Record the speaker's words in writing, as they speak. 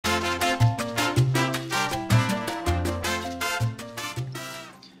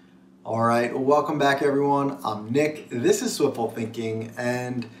All right, welcome back everyone. I'm Nick. This is Swiftful Thinking,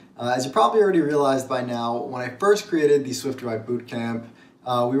 and as you probably already realized by now, when I first created the SwiftUI Bootcamp,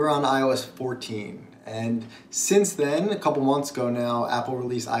 we were on iOS 14. And since then, a couple months ago now, Apple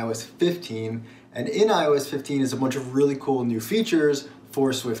released iOS 15, and in iOS 15 is a bunch of really cool new features for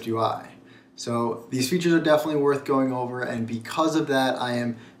SwiftUI. So these features are definitely worth going over, and because of that, I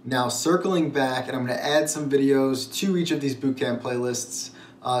am now circling back and I'm going to add some videos to each of these Bootcamp playlists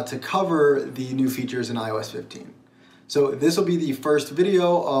to cover the new features in iOS 15. So this will be the first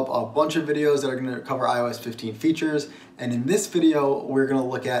video of a bunch of videos that are going to cover iOS 15 features, and in this video we're going to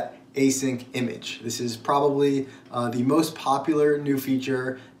look at Async Image. This is probably the most popular new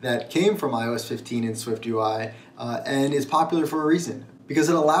feature that came from iOS 15 in SwiftUI and is popular for a reason. Because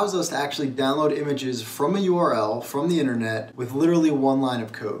it allows us to actually download images from a URL, from the internet, with literally one line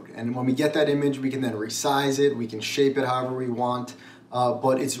of code. And when we get that image, we can then resize it, we can shape it however we want,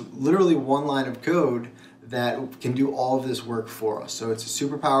 but it's literally one line of code that can do all of this work for us. So it's a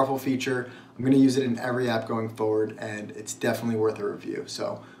super powerful feature. I'm going to use it in every app going forward, and it's definitely worth a review.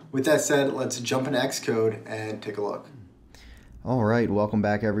 So with that said, let's jump into Xcode and take a look. All right, welcome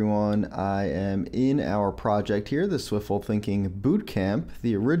back everyone. I am in our project here, the Swiftful Thinking Bootcamp,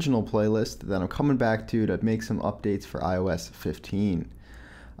 the original playlist that I'm coming back to make some updates for iOS 15.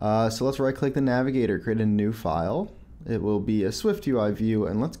 So let's right click the navigator, create a new file. It will be a SwiftUI view,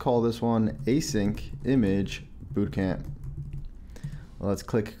 and let's call this one Async Image Bootcamp. Let's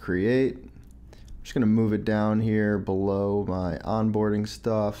click create. I'm just gonna move it down here below my onboarding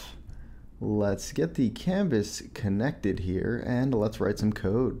stuff. Let's get the canvas connected here and let's write some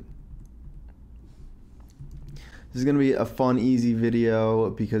code. This is going to be a fun, easy video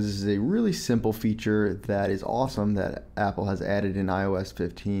because this is a really simple feature that is awesome that Apple has added in iOS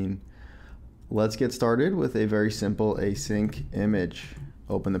 15. Let's get started with a very simple async image.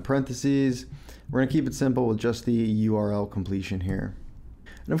 Open the parentheses. We're going to keep it simple with just the URL completion here.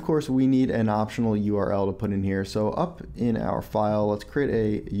 And of course, we need an optional URL to put in here. So up in our file, let's create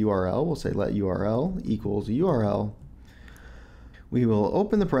a URL. We'll say let URL equals URL. We will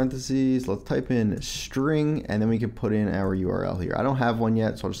open the parentheses. Let's type in string, and then we can put in our URL here. I don't have one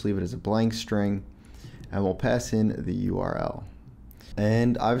yet, so I'll just leave it as a blank string, and we'll pass in the URL.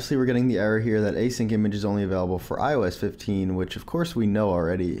 And obviously we're getting the error here that async image is only available for iOS 15, which of course we know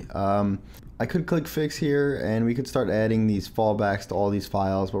already. I could click fix here and we could start adding these fallbacks to all these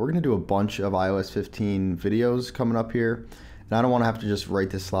files, but we're going to do a bunch of iOS 15 videos coming up here, and I don't want to have to just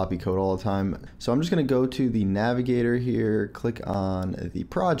write this sloppy code all the time. So I'm just going to go to the navigator here, click on the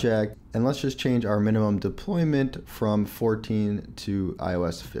project, and let's just change our minimum deployment from 14 to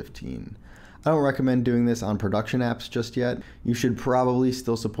iOS 15. I don't recommend doing this on production apps just yet. You should probably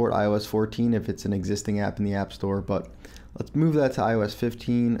still support iOS 14 if it's an existing app in the App Store, but let's move that to iOS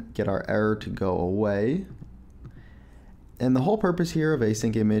 15, get our error to go away. And the whole purpose here of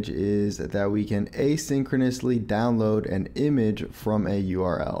async image is that we can asynchronously download an image from a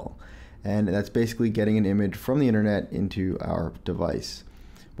URL. And that's basically getting an image from the internet into our device.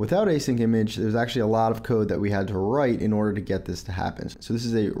 Without async image, there's actually a lot of code that we had to write in order to get this to happen. So this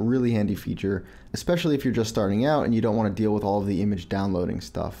is a really handy feature, especially if you're just starting out and you don't want to deal with all of the image downloading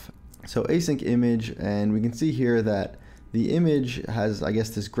stuff. So async image, and we can see here that the image has, I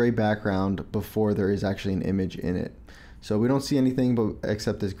guess, this gray background before there is actually an image in it. So we don't see anything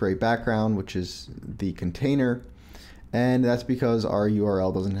except this gray background, which is the container, and that's because our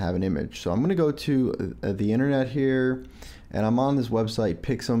URL doesn't have an image. So I'm going to go to the internet here, and I'm on this website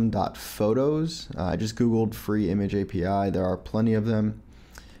pixum.photos. I just googled free image API. There are plenty of them,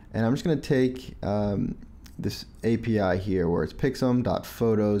 and I'm just going to take this API here where it's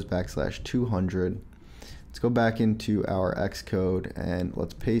pixum.photos/200. Let's go back into our Xcode and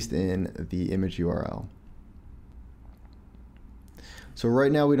let's paste in the image URL. So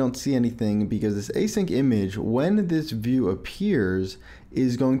right now we don't see anything because this async image, when this view appears,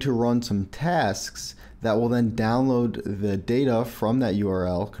 is going to run some tasks that will then download the data from that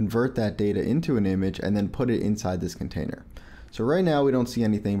URL, convert that data into an image, and then put it inside this container. So right now we don't see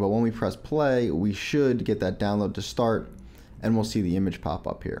anything, but when we press play, we should get that download to start, and we'll see the image pop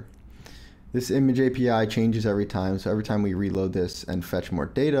up here. This image API changes every time, so every time we reload this and fetch more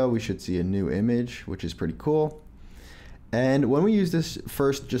data, we should see a new image, which is pretty cool. And when we use this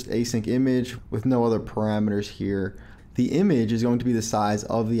first just async image with no other parameters here, the image is going to be the size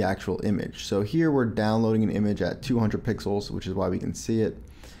of the actual image. So here we're downloading an image at 200 pixels, which is why we can see it.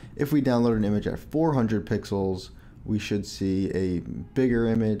 If we download an image at 400 pixels, we should see a bigger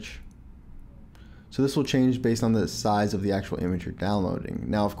image. So this will change based on the size of the actual image you're downloading.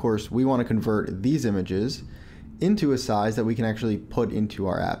 Now, of course, we want to convert these images into a size that we can actually put into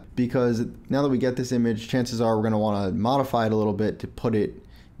our app. Because now that we get this image, chances are we're going to want to modify it a little bit to put it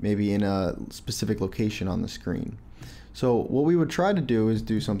maybe in a specific location on the screen. So what we would try to do is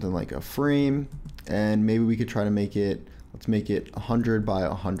do something like a frame, and maybe we could try to make it, let's make it 100 by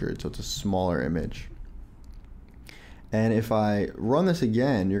 100, so it's a smaller image. And if I run this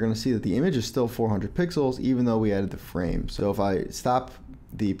again, you're going to see that the image is still 400 pixels even though we added the frame. So if I stop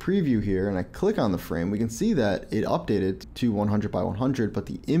the preview here and I click on the frame, we can see that it updated to 100 by 100, but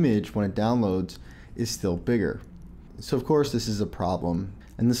the image when it downloads is still bigger. So of course this is a problem.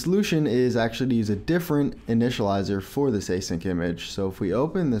 And the solution is actually to use a different initializer for this async image. So if we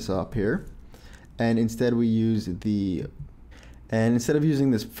open this up here, and instead we use instead of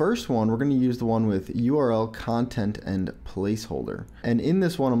using this first one, we're going to use the one with URL, content, and placeholder. And in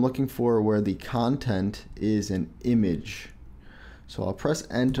this one, I'm looking for where the content is an image. So I'll press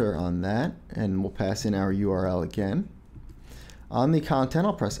enter on that, and we'll pass in our URL again. On the content,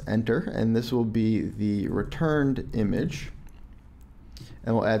 I'll press enter, and this will be the returned image.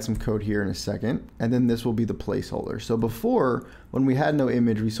 And we'll add some code here in a second. And then this will be the placeholder. So before, when we had no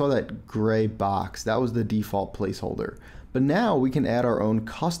image, we saw that gray box. That was the default placeholder. But now we can add our own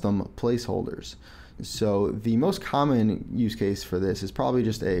custom placeholders. So the most common use case for this is probably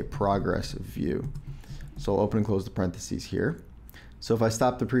just a progress view. So I'll open and close the parentheses here. So if I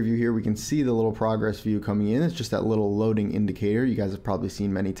stop the preview here, we can see the little progress view coming in. It's just that little loading indicator you guys have probably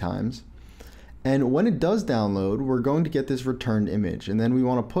seen many times. And when it does download, we're going to get this returned image. And then we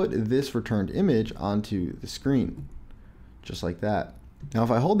want to put this returned image onto the screen, just like that. Now if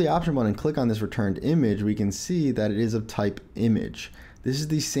I hold the option button and click on this returned image, we can see that it is of type image. This is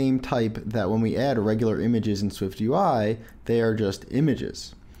the same type that when we add regular images in SwiftUI, they are just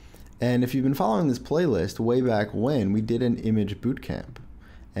images. And if you've been following this playlist way back when, we did an image bootcamp.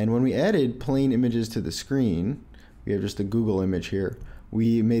 And when we added plain images to the screen, we have just a Google image here.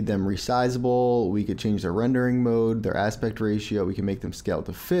 We made them resizable, we could change their rendering mode, their aspect ratio, we can make them scale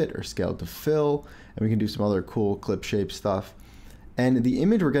to fit or scale to fill, and we can do some other cool clip shape stuff. And the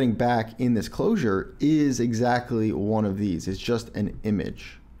image we're getting back in this closure is exactly one of these. It's just an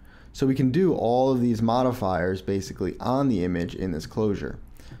image. So we can do all of these modifiers basically on the image in this closure.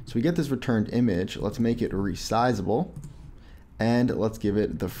 So we get this returned image, let's make it resizable, and let's give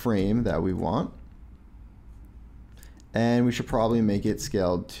it the frame that we want. And we should probably make it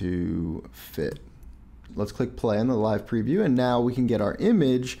scaled to fit. Let's click play on the live preview, and now we can get our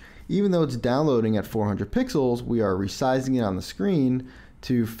image. Even though it's downloading at 400 pixels, we are resizing it on the screen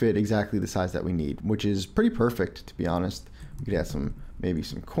to fit exactly the size that we need, which is pretty perfect, to be honest. We could add maybe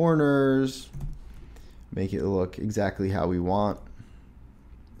some corners, make it look exactly how we want.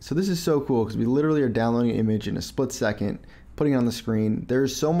 So this is so cool because we literally are downloading an image in a split second, putting it on the screen.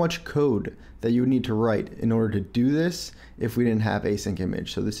 There's so much code that you would need to write in order to do this if we didn't have async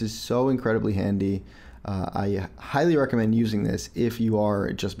image. So this is so incredibly handy. I highly recommend using this if you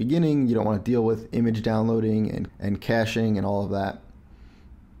are just beginning, you don't want to deal with image downloading and caching and all of that.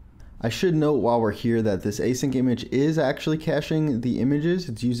 I should note while we're here that this async image is actually caching the images.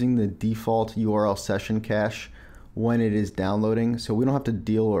 It's using the default URL session cache when it is downloading, so we don't have to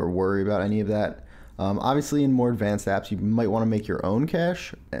deal or worry about any of that. Obviously in more advanced apps you might want to make your own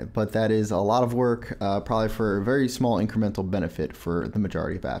cache, but that is a lot of work, probably for a very small incremental benefit for the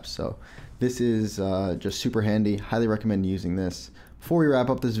majority of apps. So this is just super handy. Highly recommend using this. Before we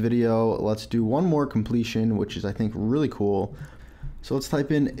wrap up this video, let's do one more completion, which is I think really cool. So let's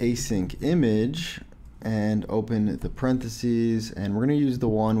type in async image and open the parentheses, and we're going to use the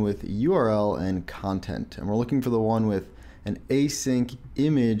one with URL and content, and we're looking for the one with an async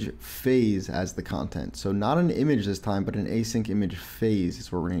image phase as the content. So not an image this time, but an async image phase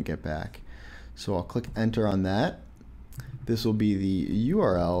is what we're going to get back. So I'll click enter on that. This will be the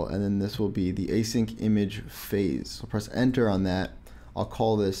URL, and then this will be the async image phase. So press enter on that. I'll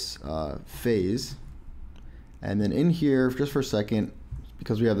call this phase. And then in here, just for a second,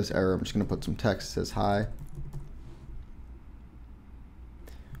 because we have this error, I'm just going to put some text that says hi.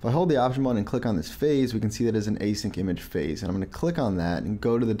 If I hold the option button and click on this phase, we can see that it's an async image phase. And I'm going to click on that and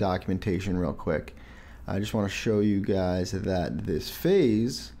go to the documentation real quick. I just want to show you guys that this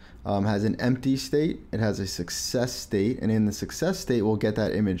phase has an empty state, it has a success state, and in the success state we'll get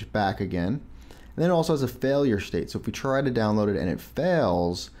that image back again. And then it also has a failure state, so if we try to download it and it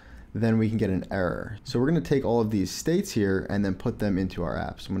fails, then we can get an error. So we're going to take all of these states here and then put them into our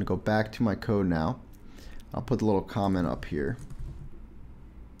app. So I'm going to go back to my code now. I'll put the little comment up here.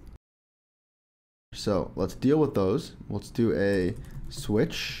 So let's deal with those. Let's do a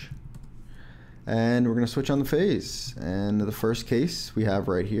switch, and we're going to switch on the phase. And the first case we have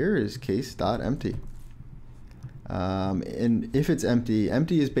right here is case.empty. And if it's empty,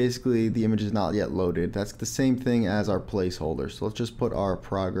 empty is basically the image is not yet loaded. That's the same thing as our placeholder. So let's just put our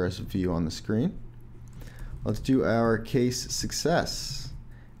progress view on the screen. Let's do our case success.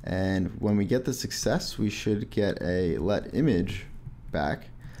 And when we get the success, we should get a let image back.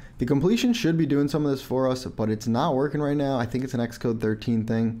 The completion should be doing some of this for us, but it's not working right now. I think it's an Xcode 13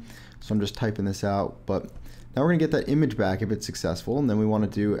 thing, so I'm just typing this out. But now we're going to get that image back if it's successful, and then we want to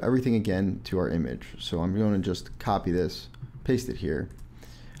do everything again to our image. So I'm going to just copy this, paste it here.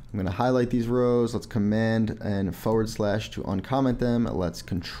 I'm going to highlight these rows. Let's command and / to uncomment them. Let's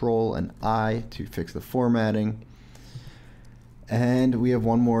control and I to fix the formatting. And we have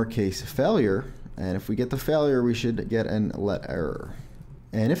one more case failure. And if we get the failure, we should get an let error.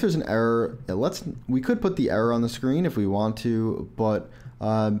 And if there's an error, we could put the error on the screen if we want to, but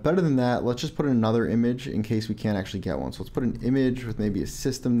better than that, let's just put in another image in case we can't actually get one. So let's put an image with maybe a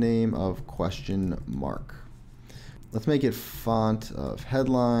system name of ? Let's make it font of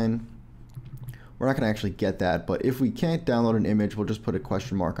headline. We're not going to actually get that, but if we can't download an image, we'll just put a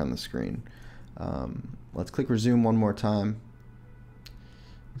question mark on the screen. Let's click resume one more time.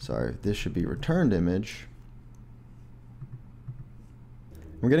 Sorry, this should be returned image.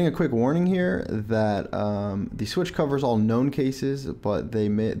 We're getting a quick warning here that the switch covers all known cases, but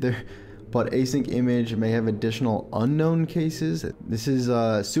async image may have additional unknown cases. This is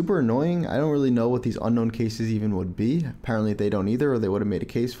super annoying. I don't really know what these unknown cases even would be. Apparently they don't either, or they would have made a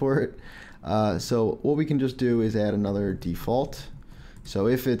case for it. So what we can just do is add another default. So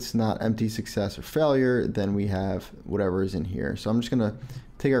if it's not empty, success, or failure, then we have whatever is in here. So I'm just going to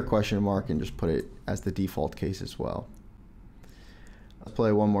take our question mark and just put it as the default case as well. Let's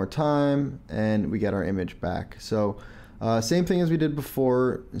play one more time, and we get our image back. So same thing as we did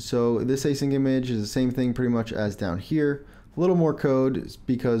before. So this async image is the same thing pretty much as down here. A little more code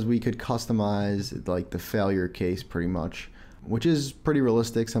because we could customize like the failure case pretty much, which is pretty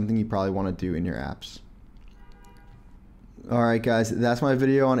realistic, something you probably want to do in your apps. Alright guys, that's my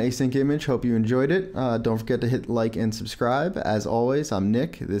video on async image. Hope you enjoyed it. Don't forget to hit like and subscribe. As always, I'm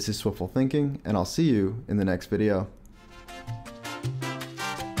Nick, this is Swiftful Thinking, and I'll see you in the next video.